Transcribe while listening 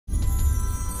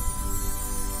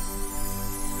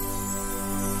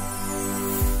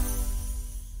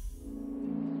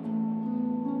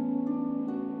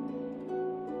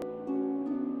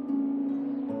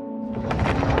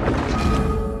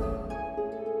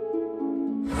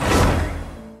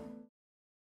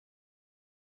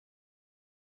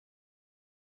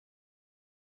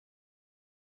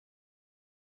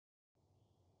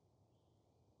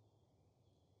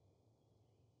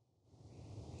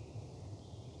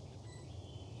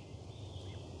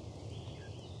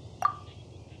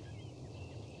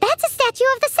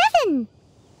statue of the Seven.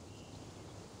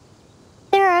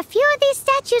 There are a few of these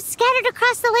statues scattered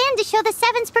across the land to show the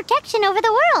Seven's protection over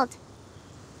the world.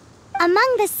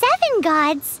 Among the 7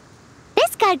 gods,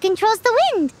 this god controls the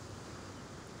wind.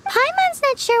 Paimon's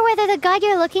not sure whether the god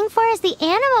you're looking for is the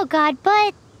animal god,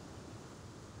 but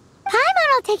Paimon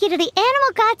will take you to the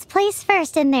animal god's place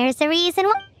first, and there's the reason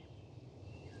why.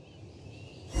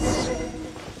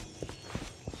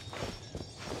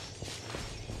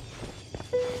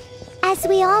 As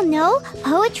we all know,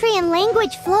 poetry and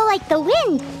language flow like the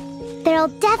wind. There'll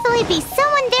definitely be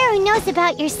someone there who knows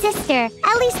about your sister.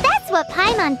 At least that's what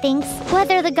Paimon thinks.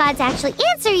 Whether the gods actually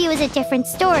answer you is a different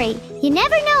story. You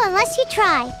never know unless you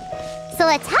try. So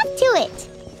let's hop to it.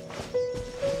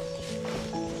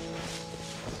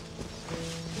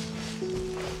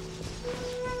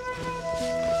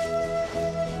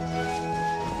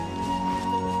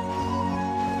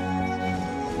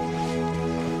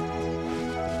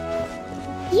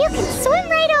 You can swim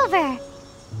right over.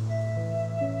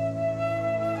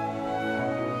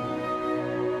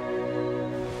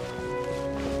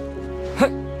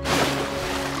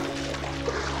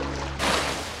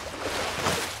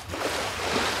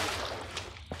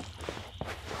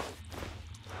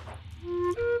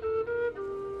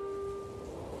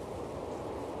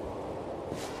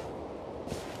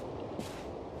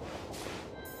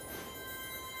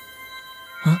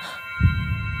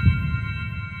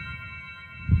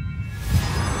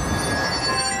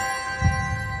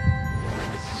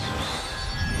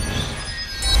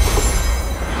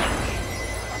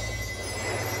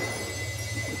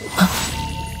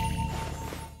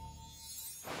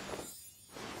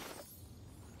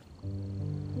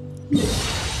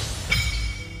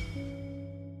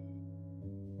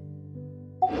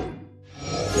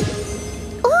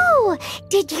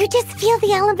 Did you just feel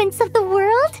the elements of the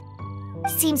world?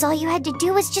 Seems all you had to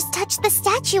do was just touch the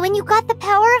statue and you got the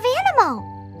power of Anemo.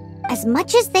 As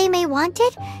much as they may want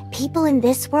it, people in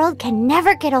this world can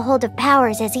never get a hold of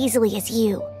powers as easily as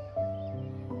you.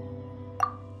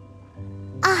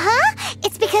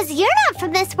 It's because you're not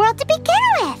from this world to begin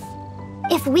with.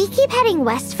 If we keep heading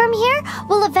west from here,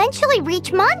 we'll eventually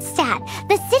reach Mondstadt,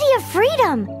 the city of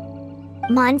freedom.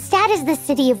 Mondstadt is the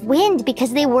city of wind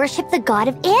because they worship the god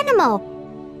of Anemo.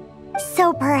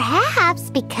 So perhaps,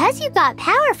 because you got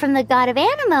power from the god of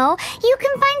Anemo, you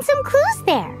can find some clues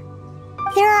there.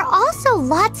 There are also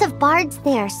lots of bards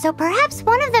there, so perhaps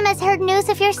one of them has heard news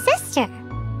of your sister.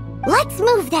 Let's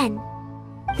move then.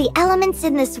 The elements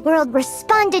in this world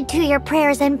responded to your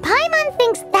prayers, and Paimon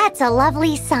thinks that's a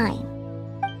lovely sign.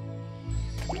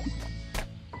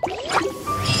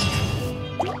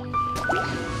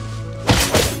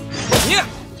 Yeah.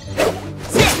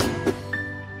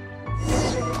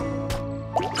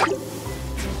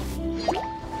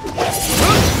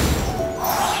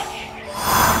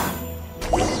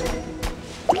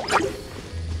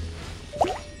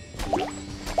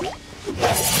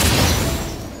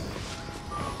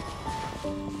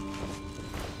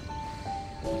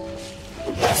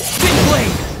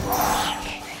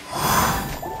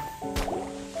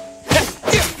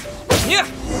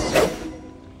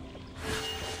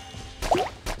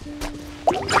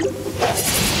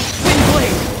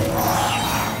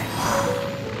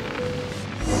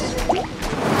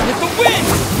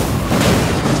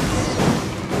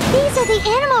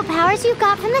 You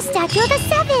got from the statue of the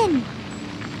Seven.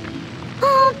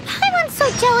 Oh, Paimon's so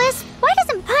jealous. Why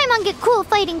doesn't Paimon get cool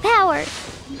fighting powers?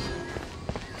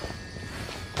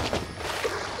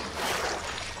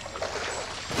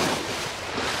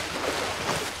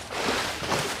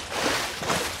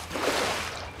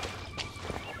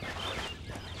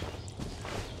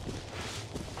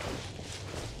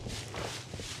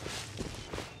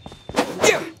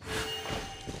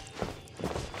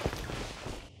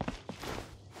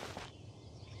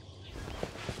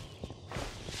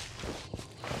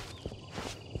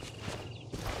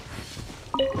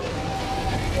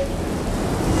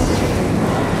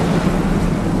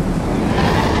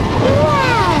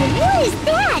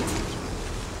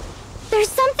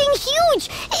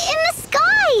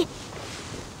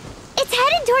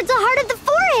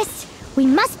 We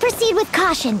must proceed with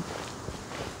caution.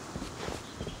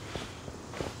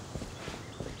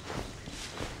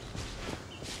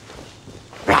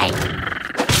 Right.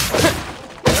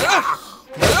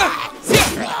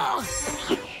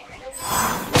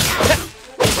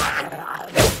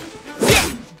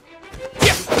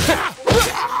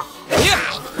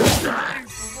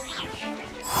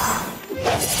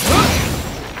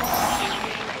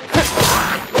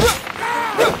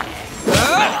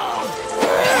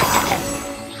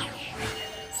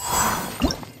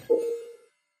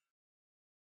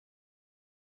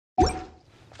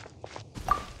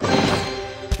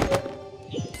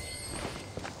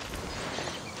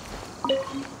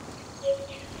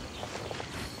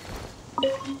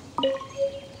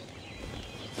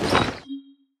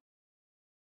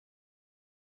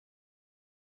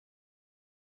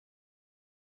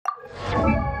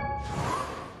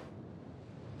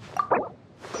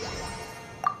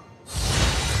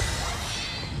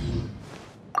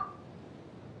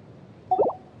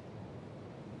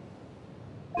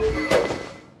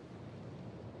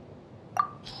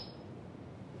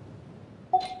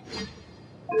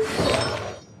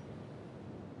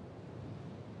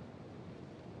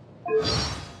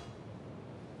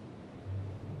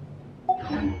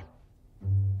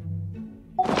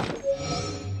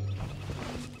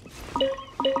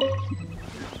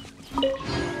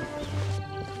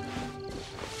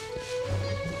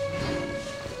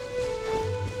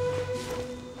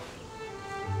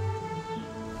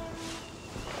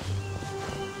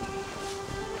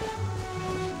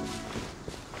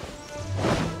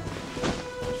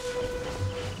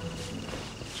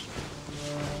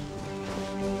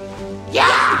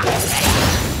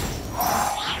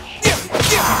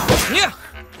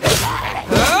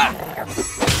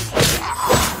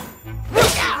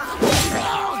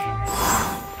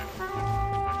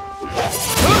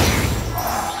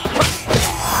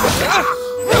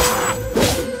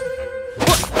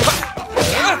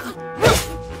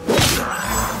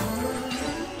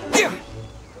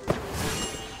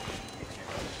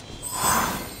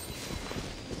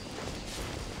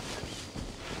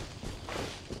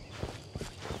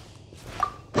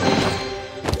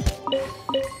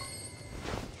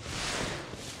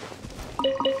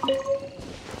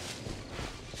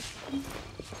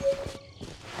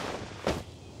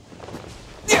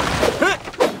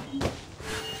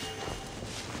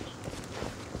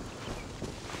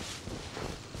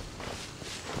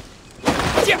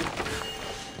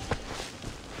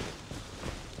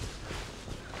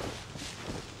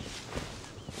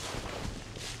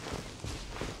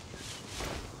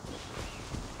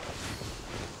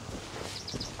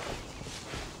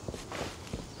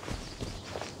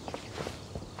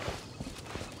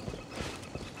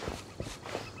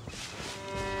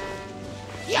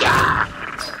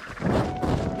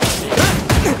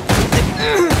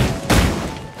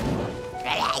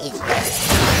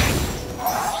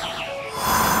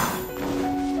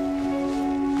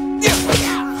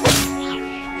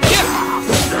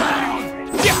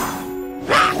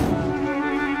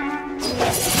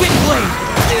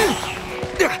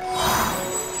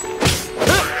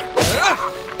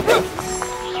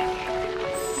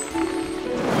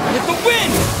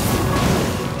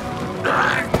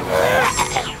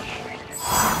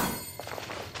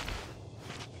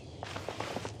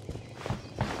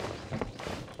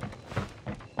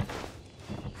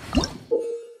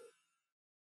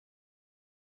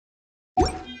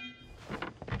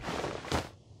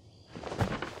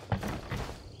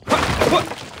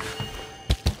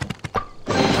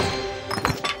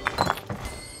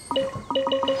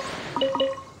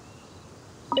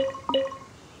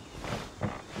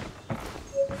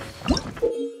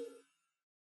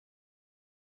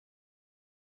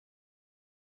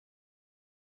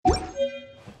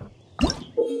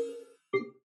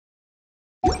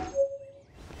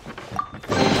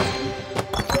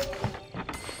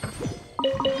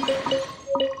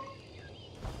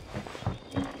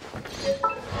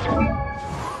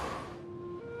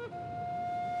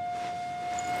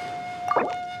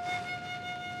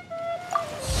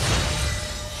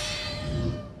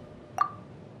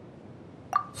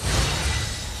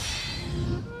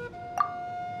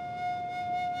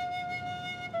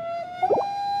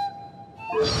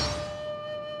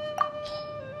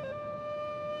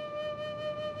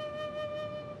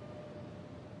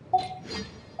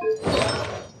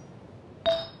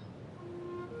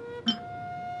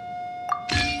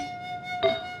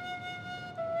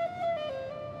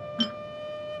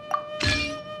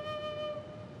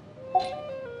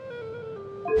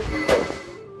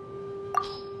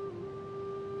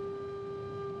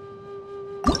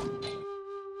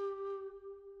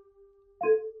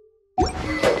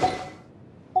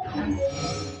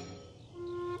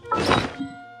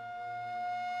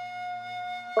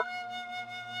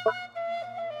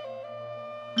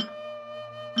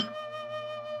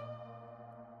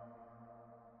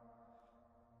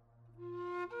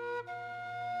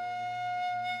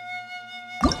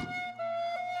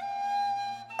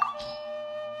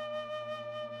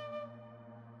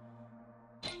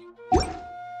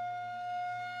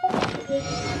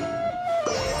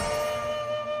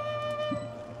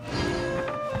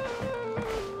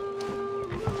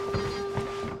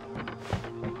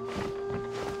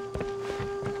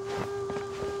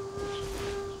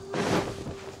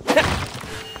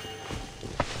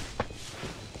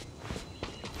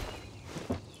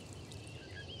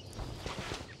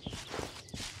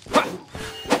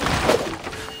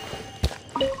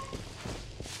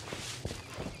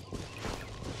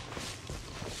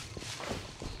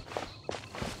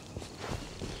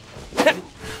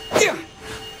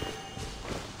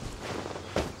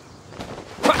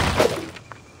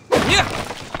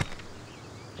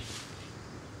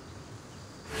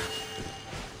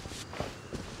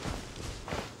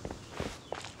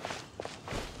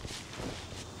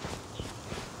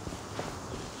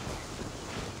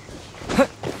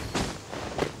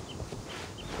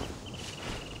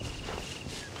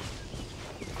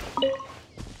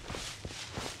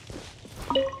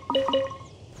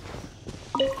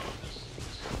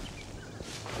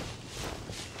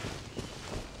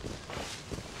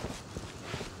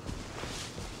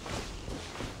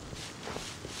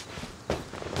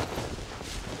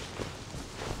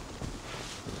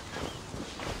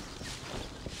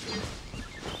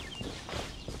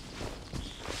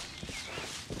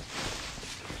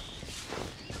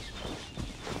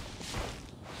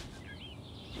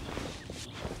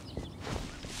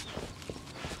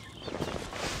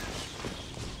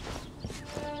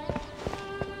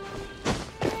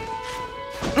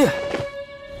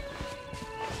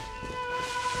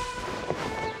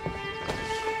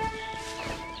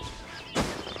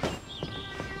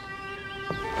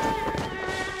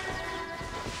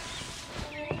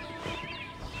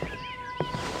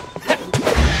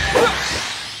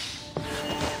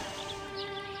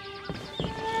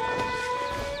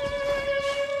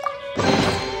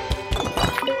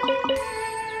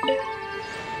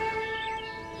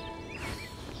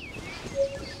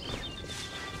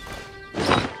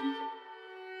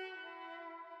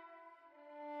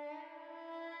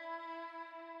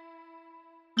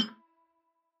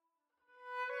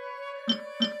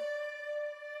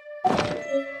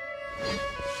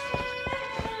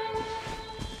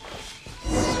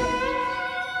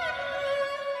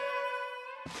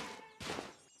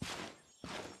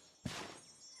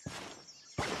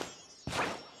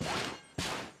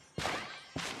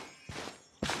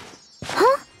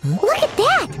 Look at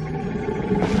that!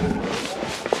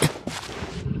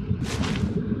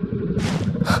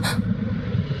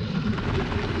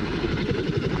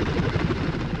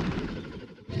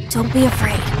 Don't be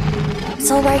afraid.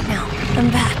 It's all right now. I'm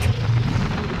back.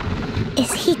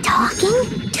 Is he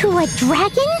talking to a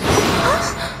dragon?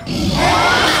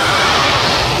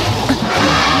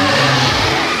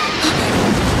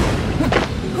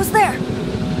 Who's there?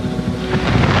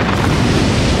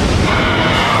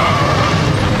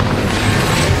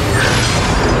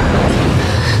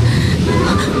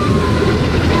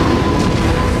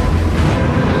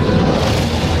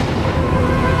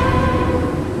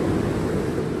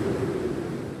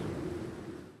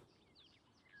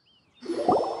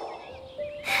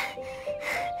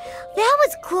 That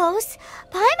was close.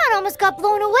 Paimon almost got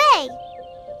blown away.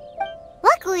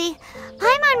 Luckily,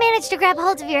 Paimon managed to grab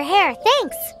hold of your hair.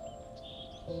 Thanks.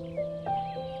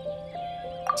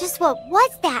 Just what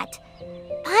was that?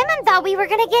 Paimon thought we were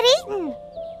gonna get eaten.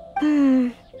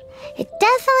 It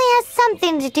definitely has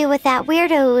something to do with that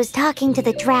weirdo who was talking to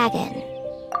the dragon.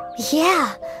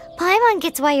 Yeah, Paimon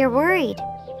gets why you're worried.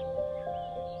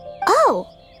 Oh,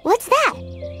 what's that?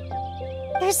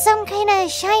 There's some kind of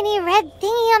shiny red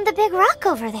thingy on the big rock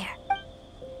over there.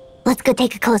 Let's go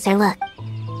take a closer look.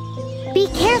 Be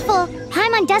careful!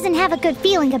 Paimon doesn't have a good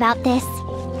feeling about this.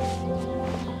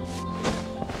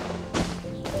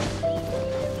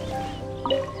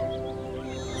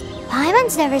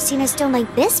 Paimon's never seen a stone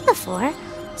like this before,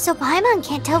 so Paimon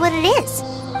can't tell what it is.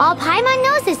 All Paimon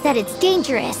knows is that it's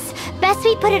dangerous. Best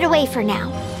we put it away for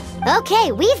now.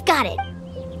 Okay, we've got it.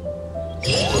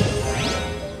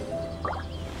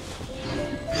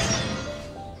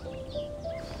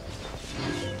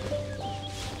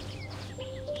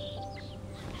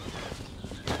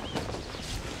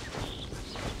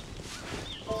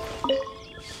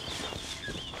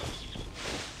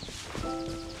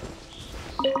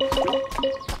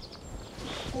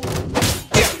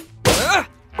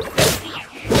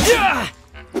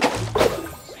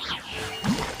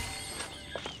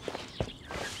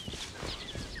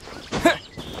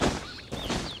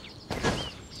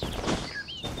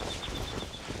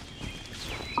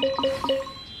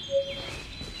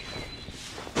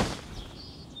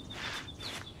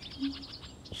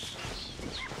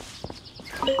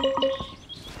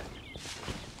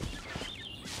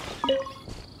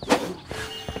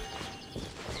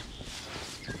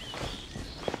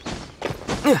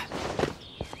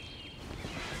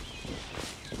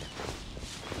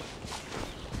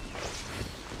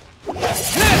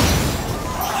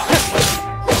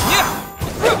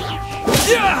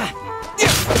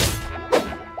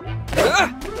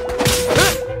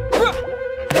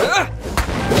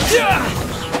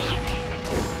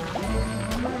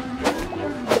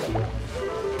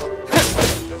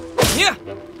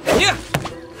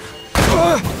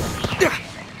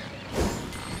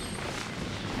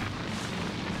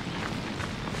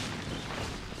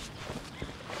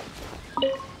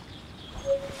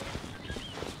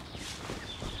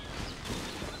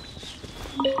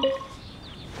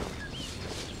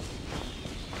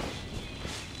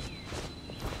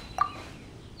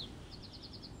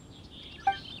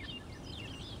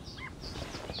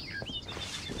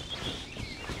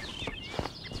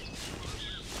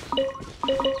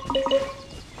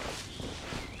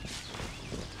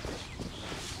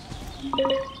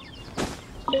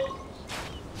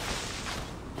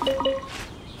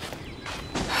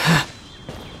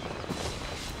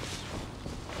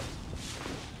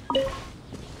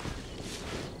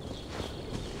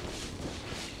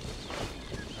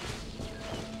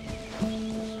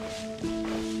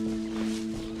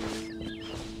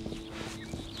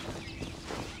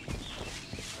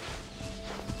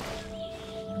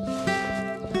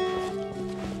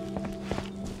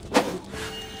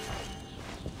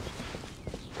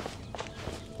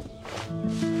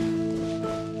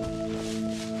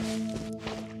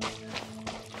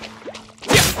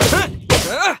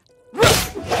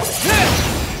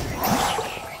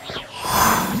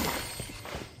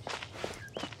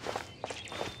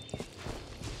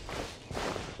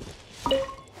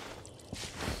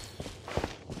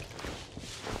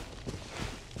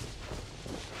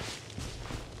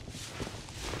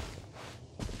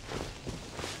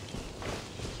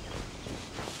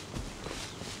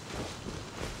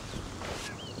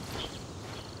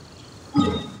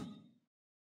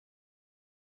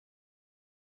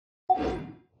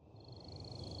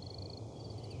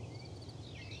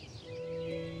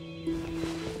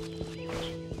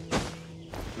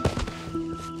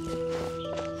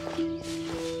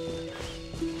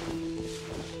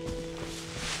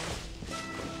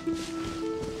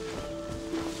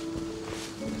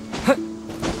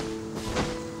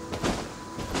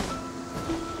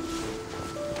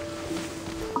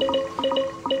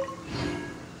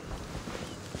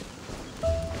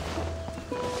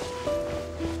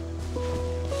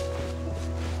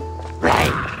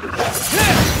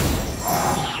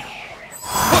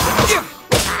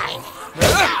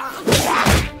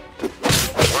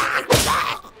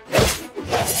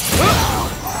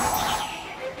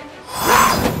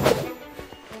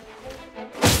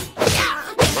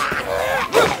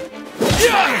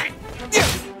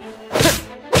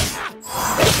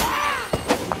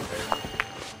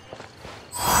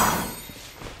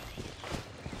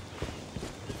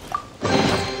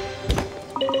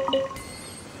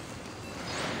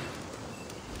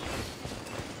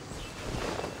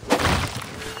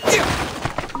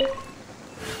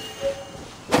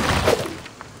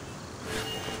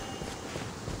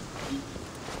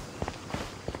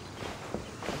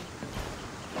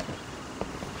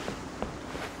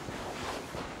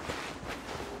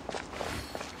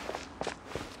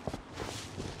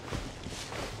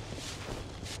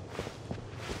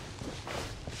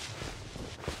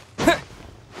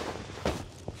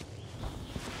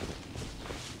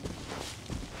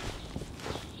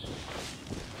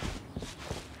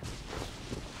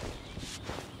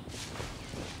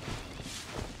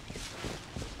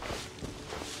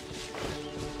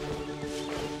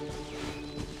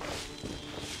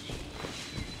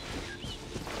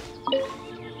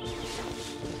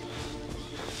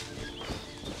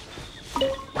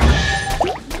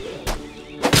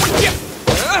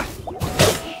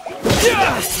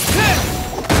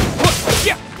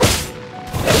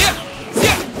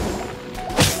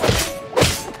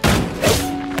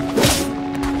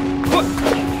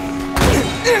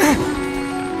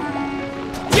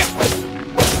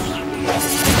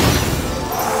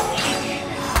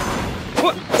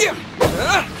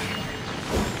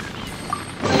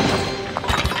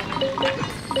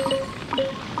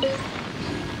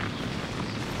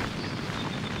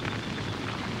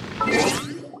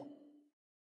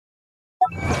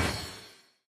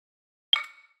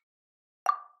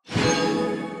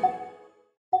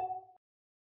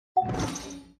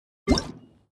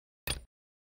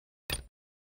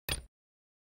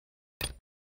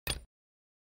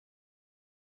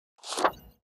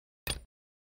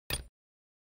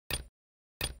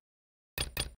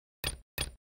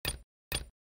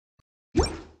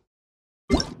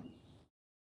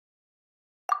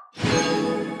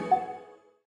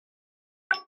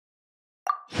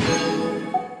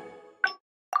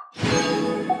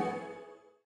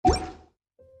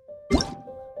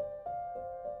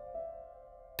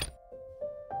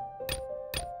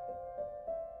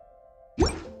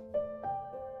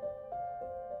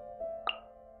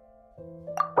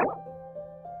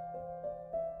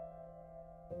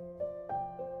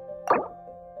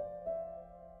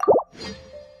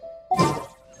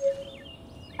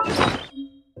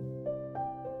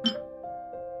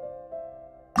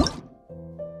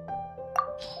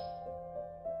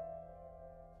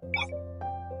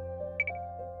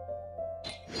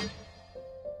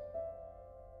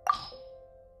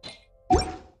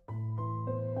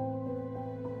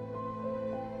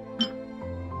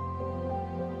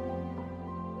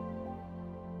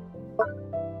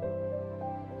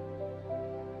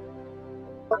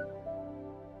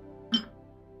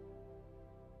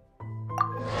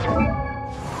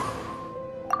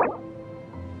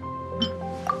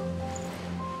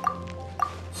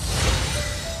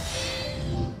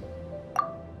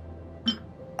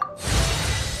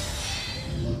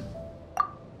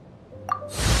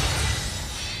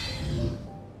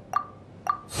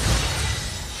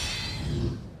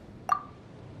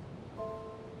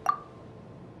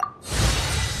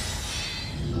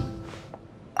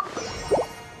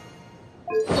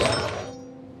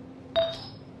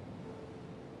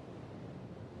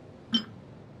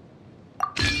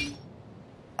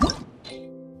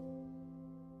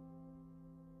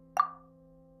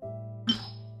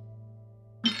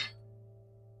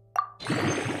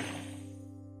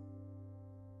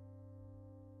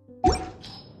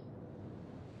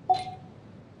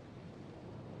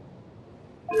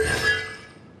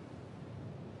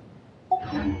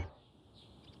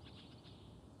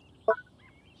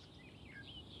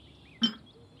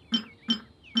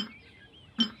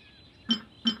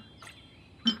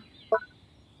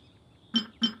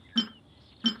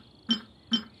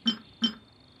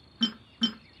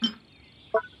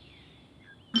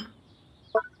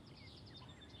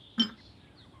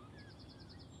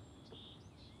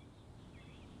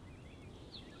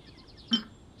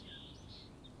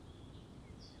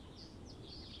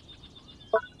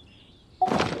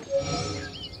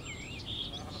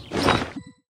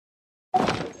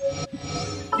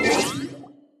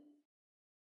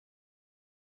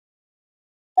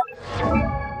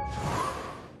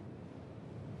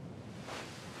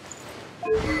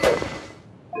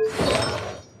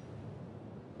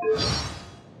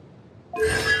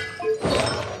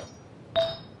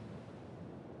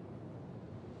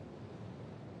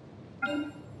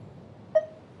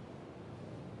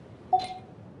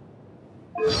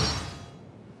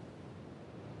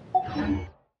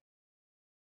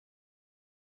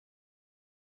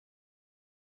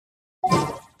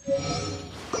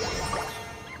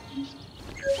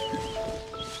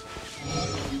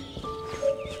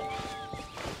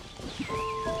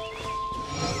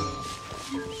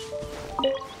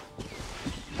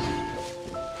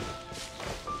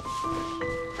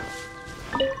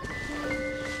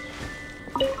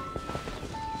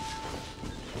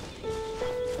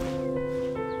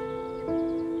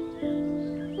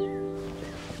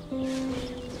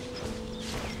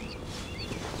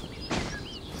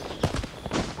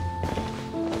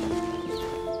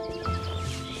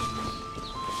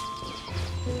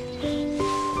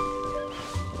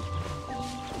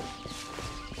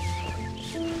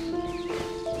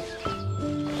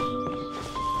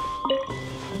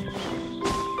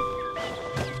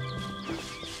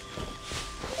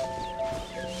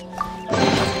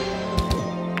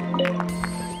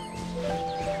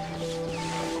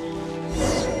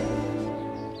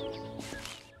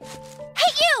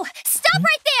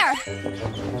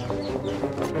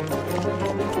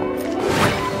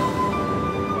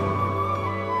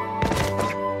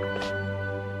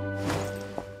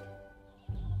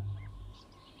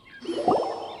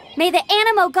 May the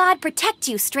Animo God protect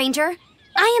you, stranger.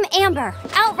 I am Amber,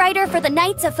 outrider for the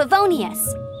Knights of Favonius.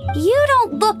 You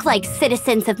don't look like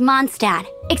citizens of Mondstadt.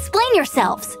 Explain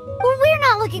yourselves. We're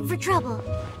not looking for trouble.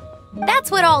 That's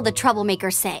what all the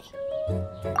troublemakers say.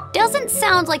 Doesn't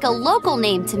sound like a local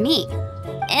name to me.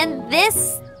 And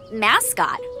this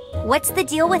mascot, what's the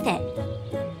deal with it?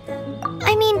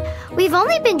 I mean, we've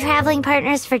only been traveling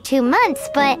partners for 2 months,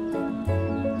 but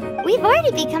we've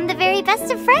already become the very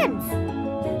best of friends.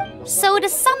 So to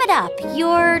sum it up,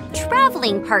 you're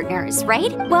traveling partners,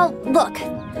 right? Well, look,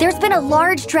 there's been a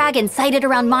large dragon sighted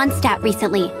around Mondstadt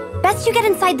recently. Best you get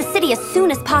inside the city as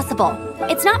soon as possible.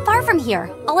 It's not far from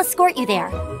here. I'll escort you there.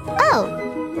 Oh,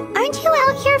 aren't you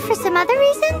out here for some other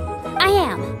reason? I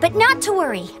am, but not to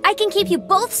worry. I can keep you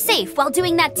both safe while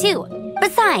doing that too.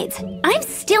 Besides, I'm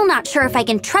still not sure if I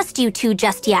can trust you two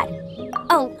just yet.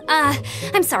 Oh,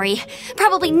 I'm sorry.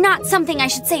 Probably not something I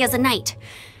should say as a knight.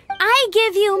 I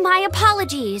give you my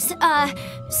apologies,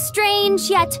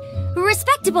 strange yet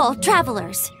respectable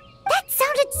travelers. That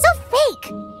sounded so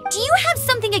fake. Do you have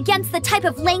something against the type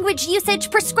of language usage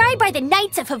prescribed by the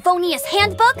Knights of Favonius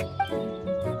Handbook?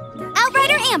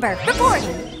 Outrider Amber,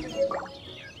 reporting.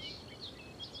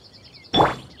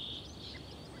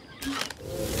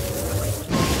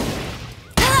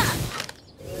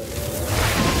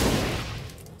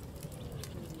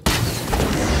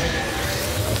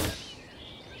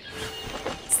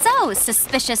 So,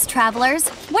 suspicious travelers,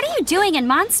 what are you doing in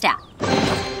Mondstadt?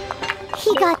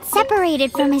 He got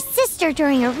separated from his sister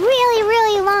during a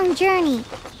really long journey.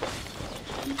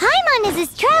 Paimon is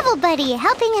his travel buddy,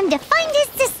 helping him to find his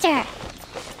sister.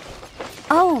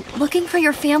 Oh, looking for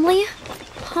your family?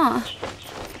 Huh.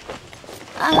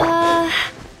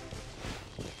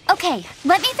 Okay,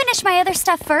 let me finish my other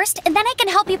stuff first, and then I can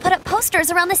help you put up posters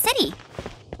around the city.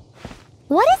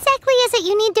 What exactly is it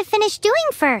you need to finish doing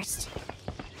first?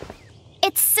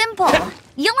 It's simple.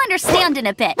 You'll understand in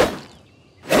a bit.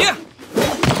 Yeah.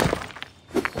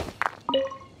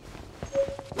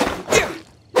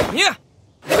 Yeah.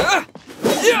 Yeah.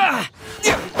 Yeah.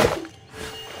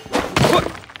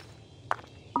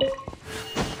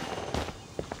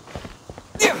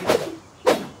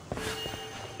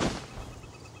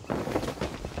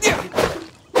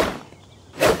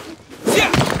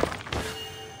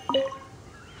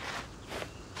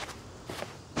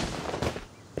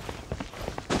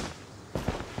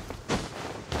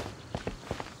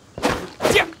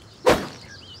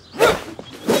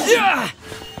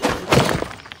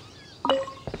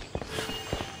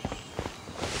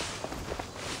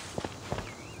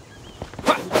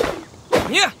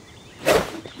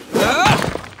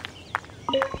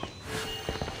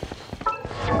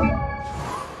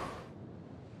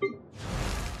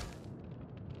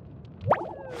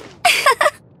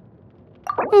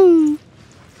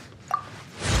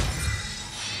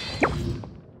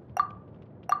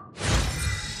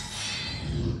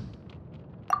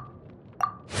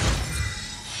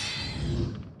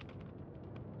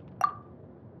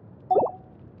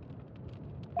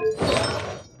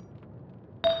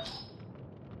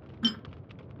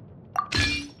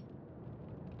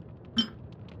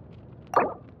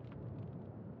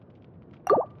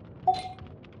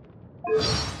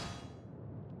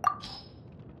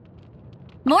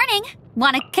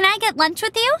 Morning. Can I get lunch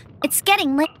with you? It's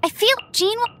getting late. I feel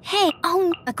Jean will... Hey,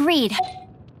 oh, agreed.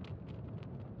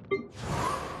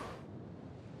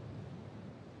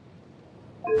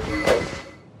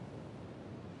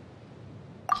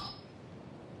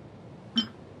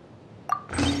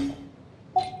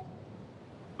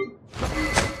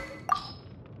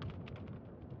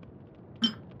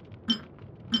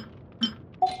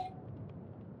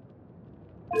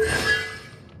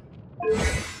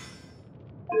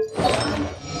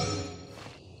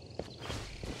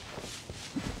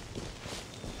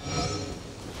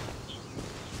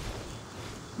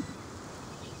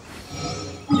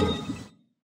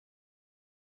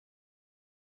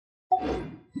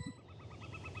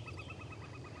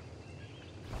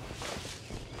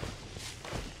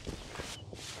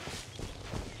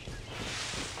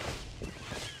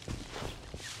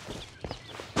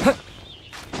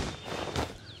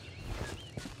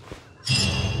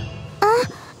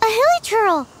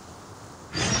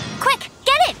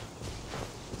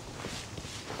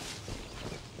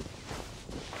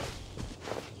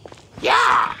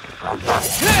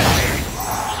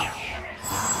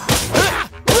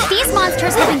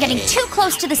 getting too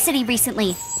close to the city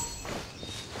recently.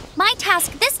 My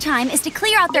task this time is to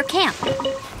clear out their camp.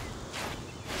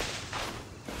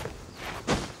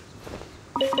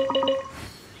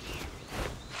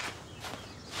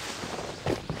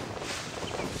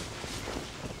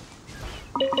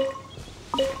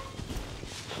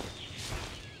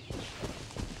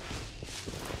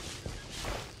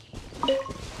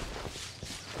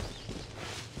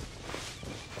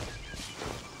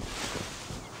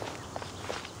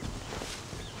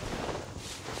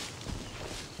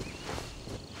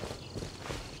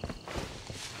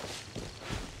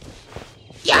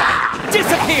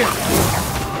 Disappear!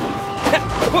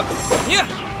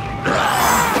 Yeah!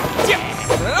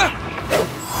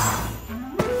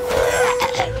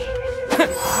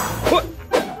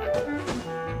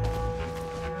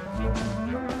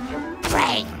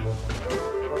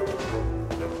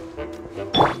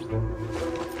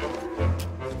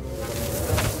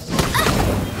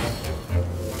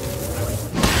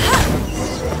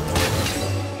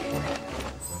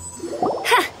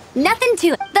 Nothing to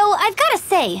it. Though I've gotta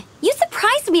say, you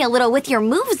surprised me a little with your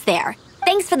moves there.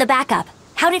 Thanks for the backup.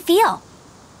 How'd it feel?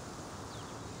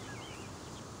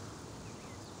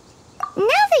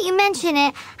 Now that you mention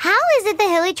it, how is it the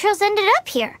hilly trails ended up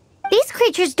here? These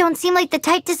creatures don't seem like the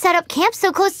type to set up camp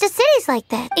so close to cities like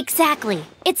that. Exactly.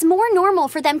 It's more normal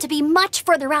for them to be much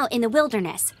further out in the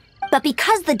wilderness. But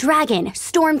because the dragon,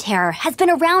 Storm Terror, has been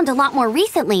around a lot more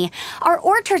recently, our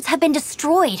orchards have been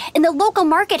destroyed and the local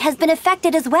market has been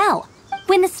affected as well.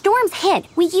 When the storms hit,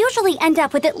 we usually end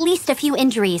up with at least a few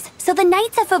injuries, so the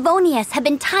Knights of Favonius have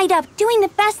been tied up doing the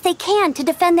best they can to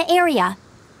defend the area.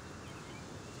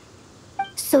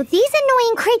 So these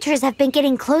annoying creatures have been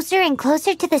getting closer and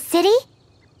closer to the city?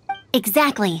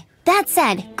 Exactly. That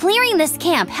said, clearing this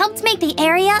camp helped make the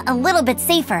area a little bit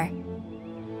safer.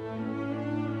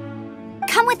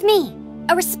 Come with me.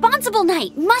 A responsible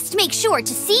knight must make sure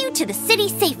to see you to the city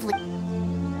safely.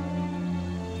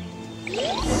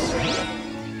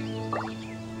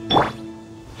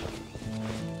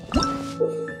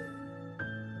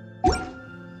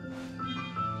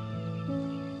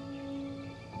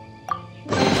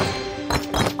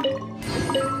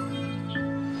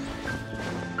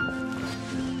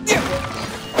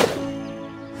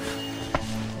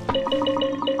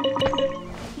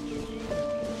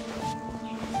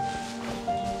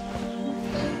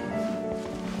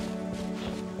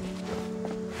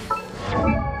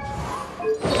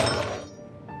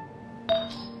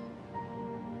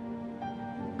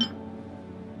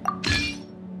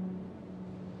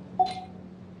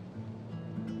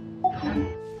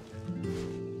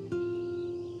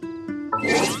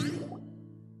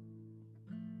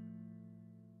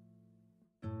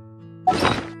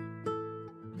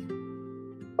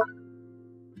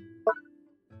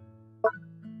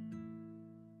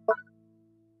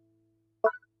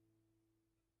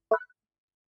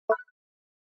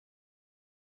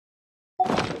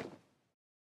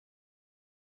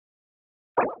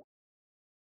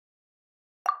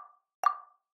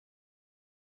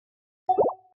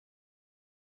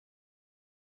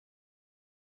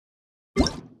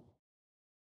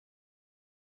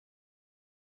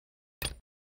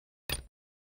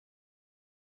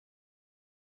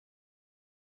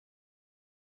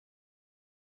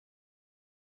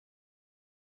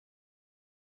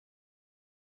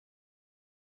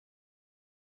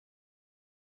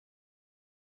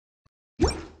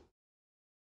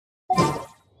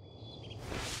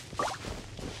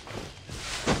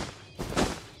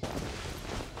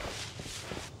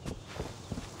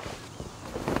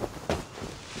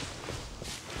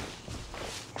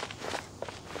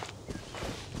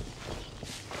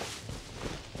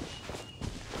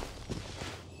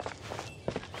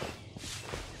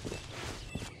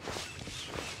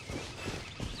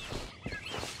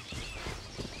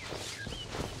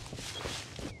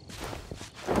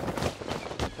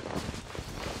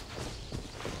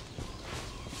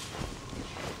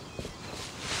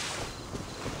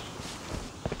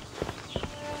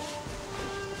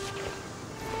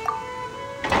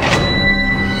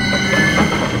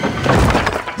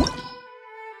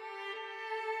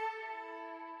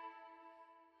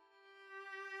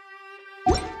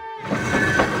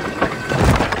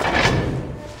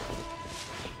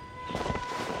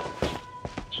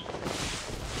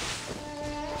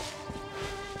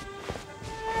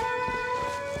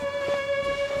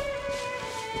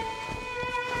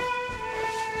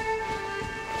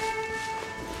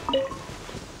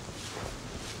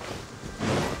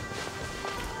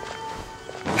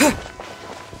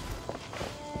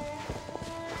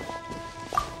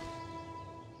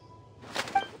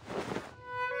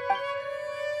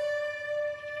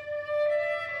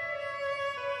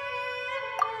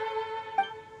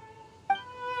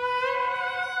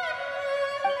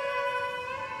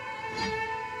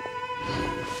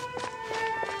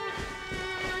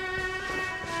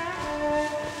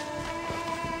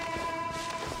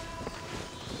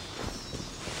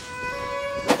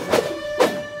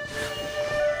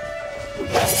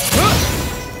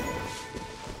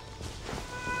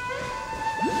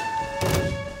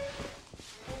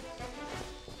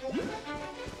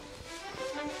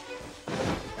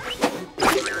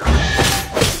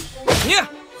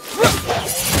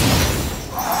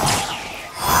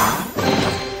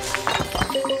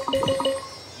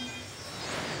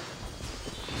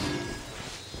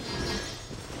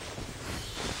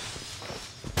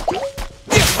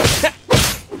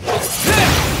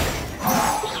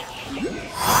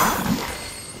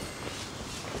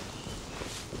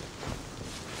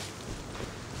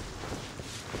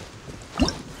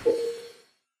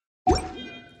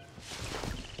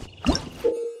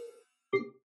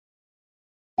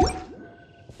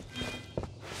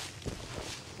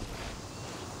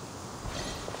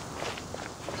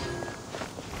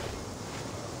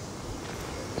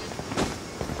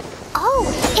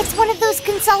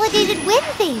 consolidated wind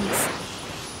things.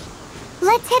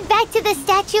 Let's head back to the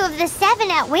statue of the Seven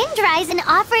at Windrise and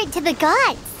offer it to the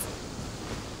gods.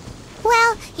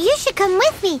 Well, you should come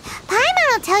with me. Paimon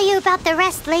will tell you about the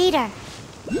rest later.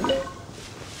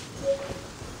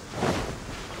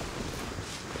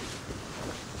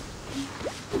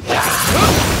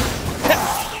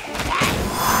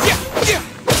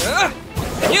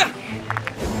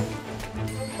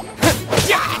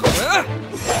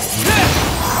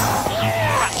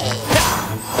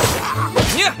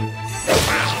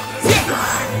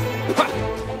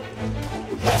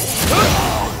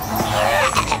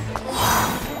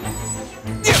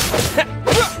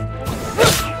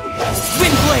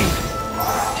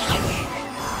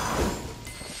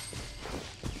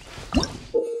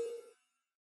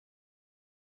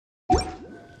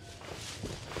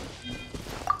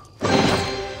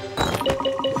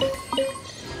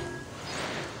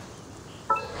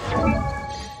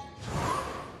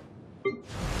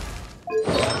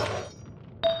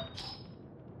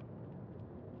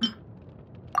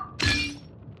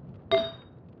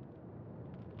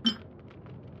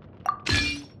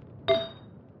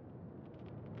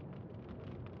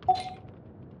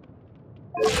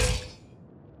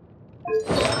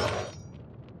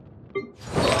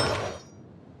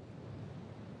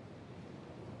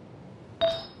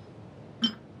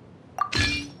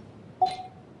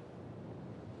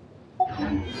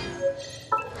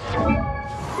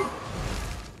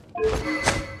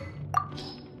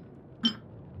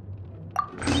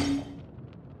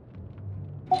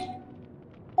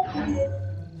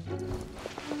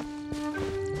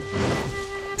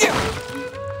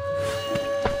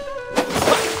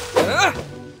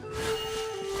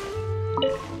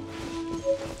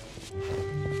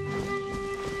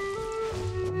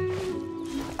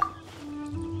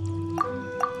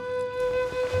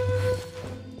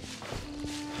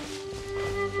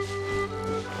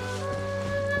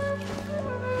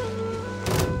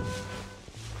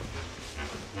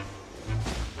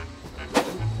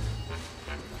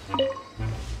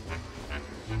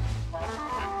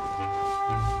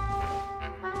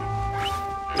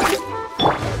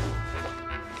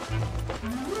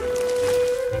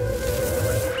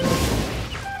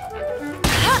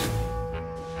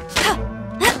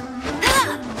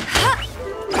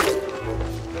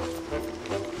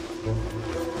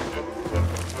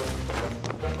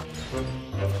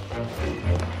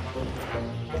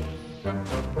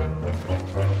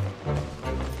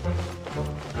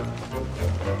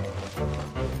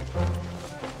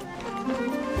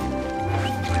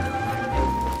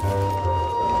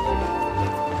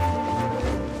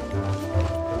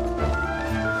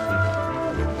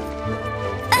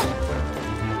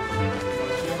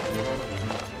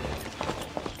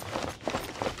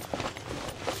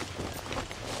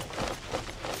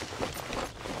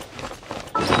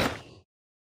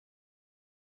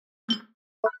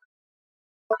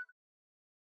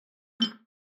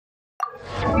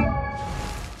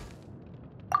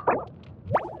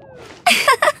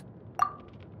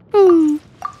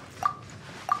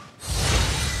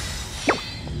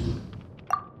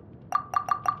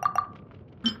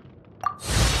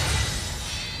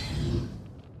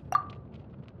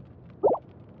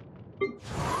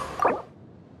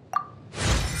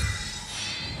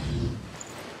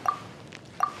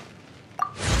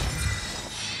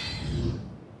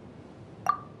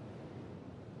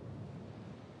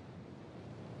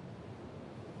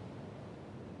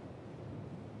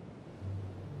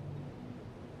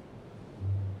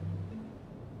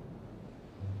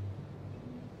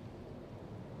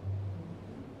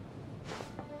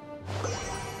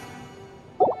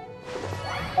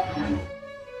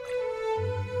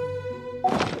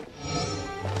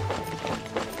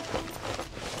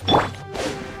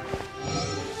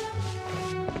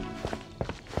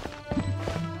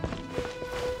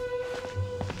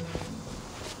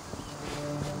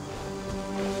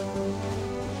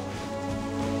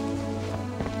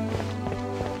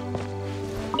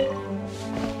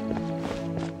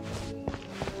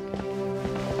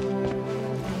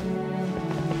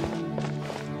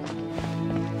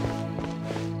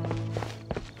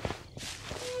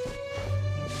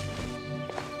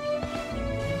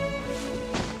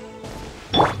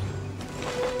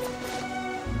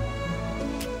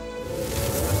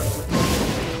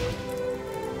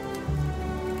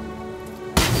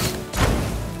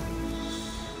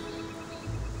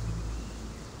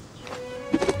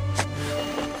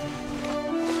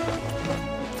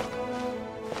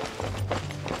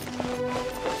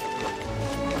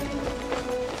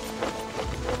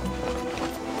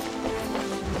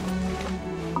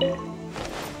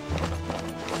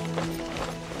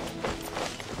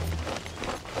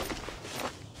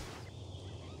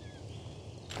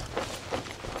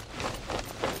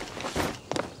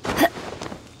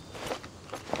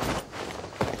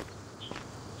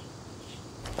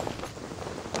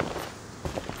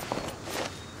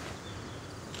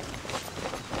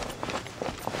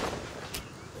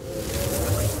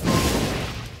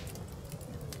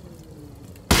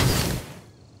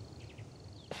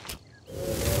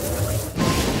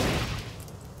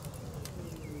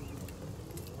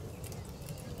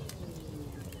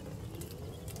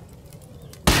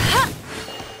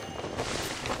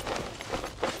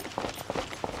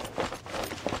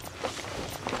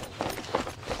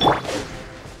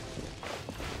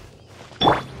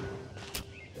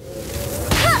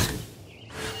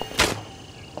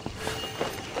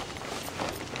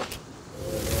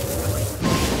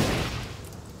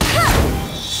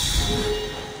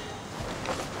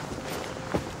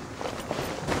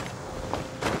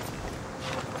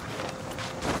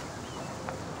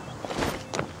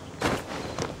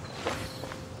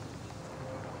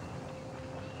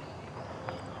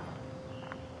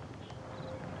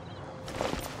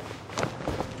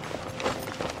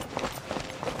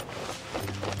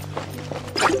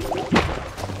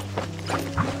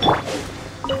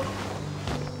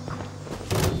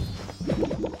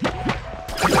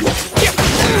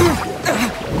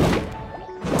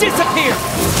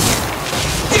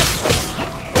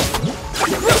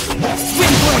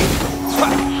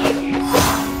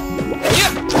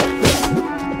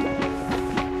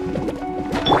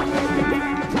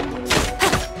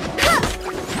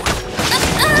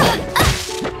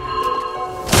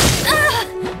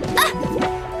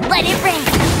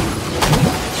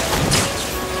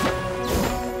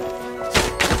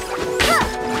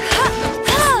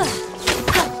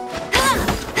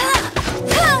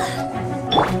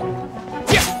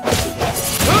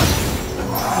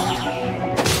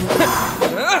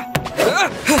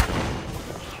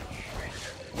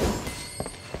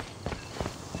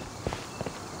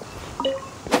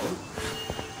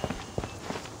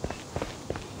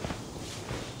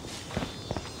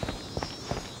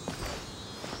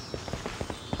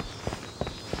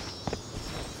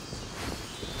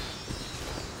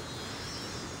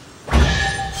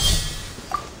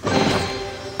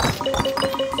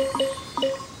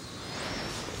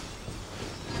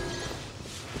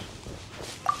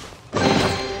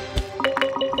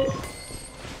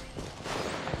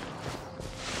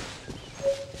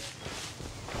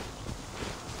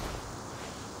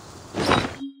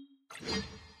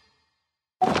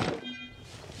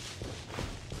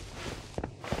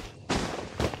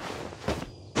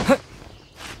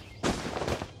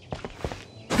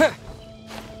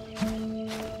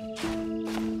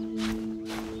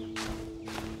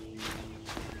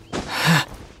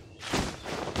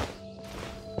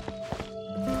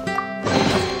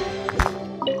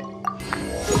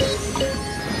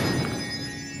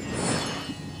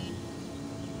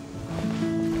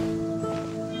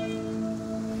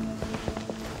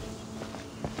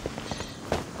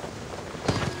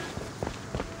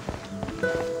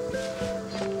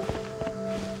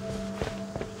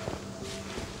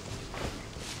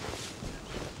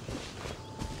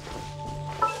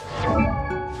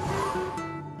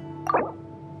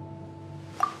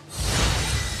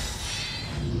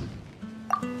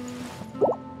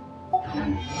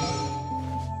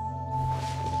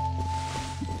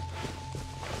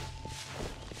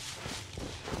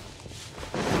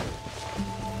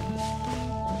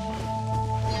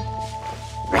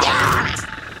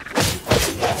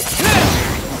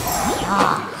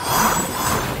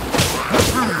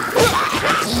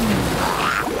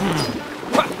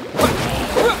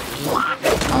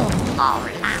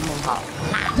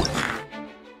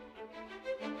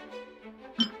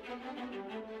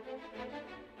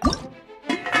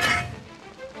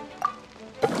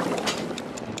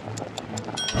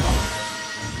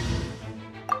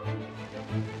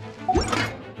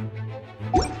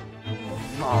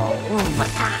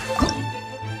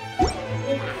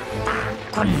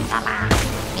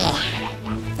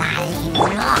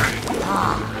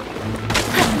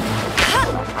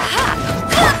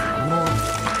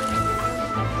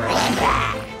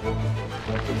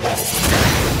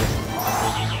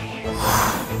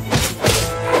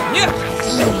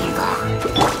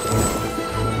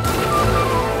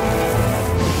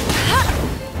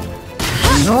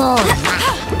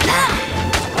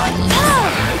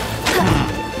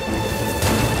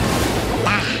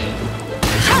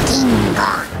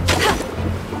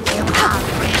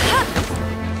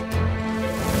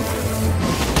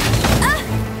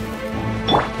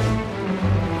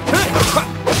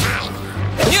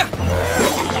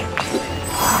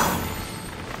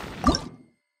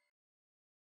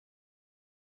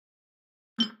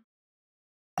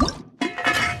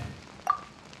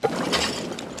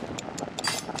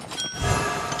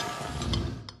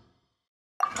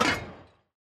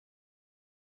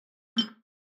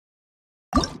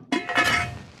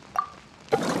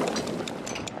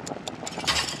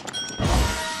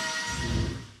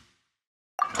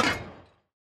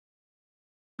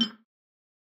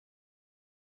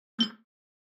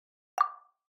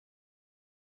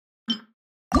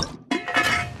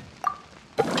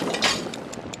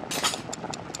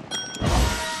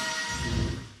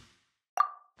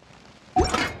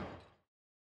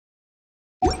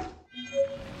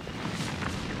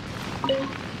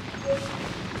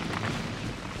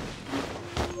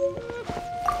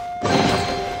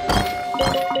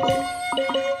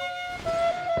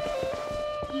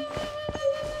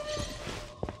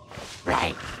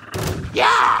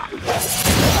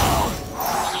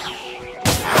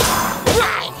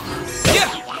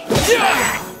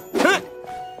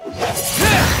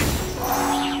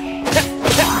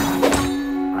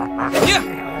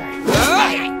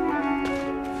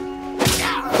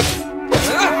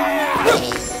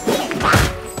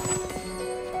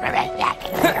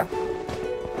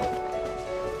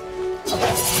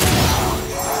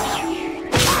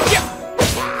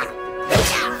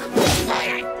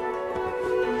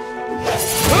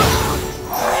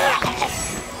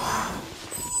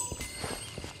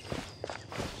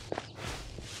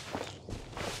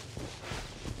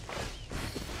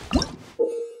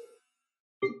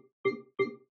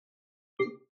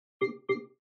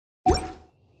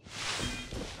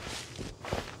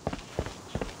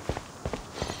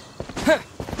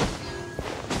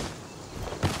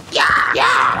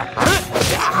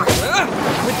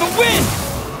 With the wind!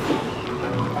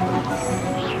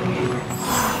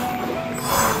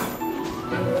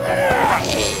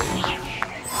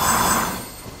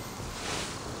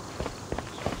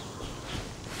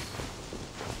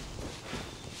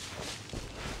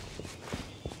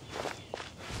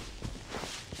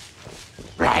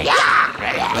 Yeah!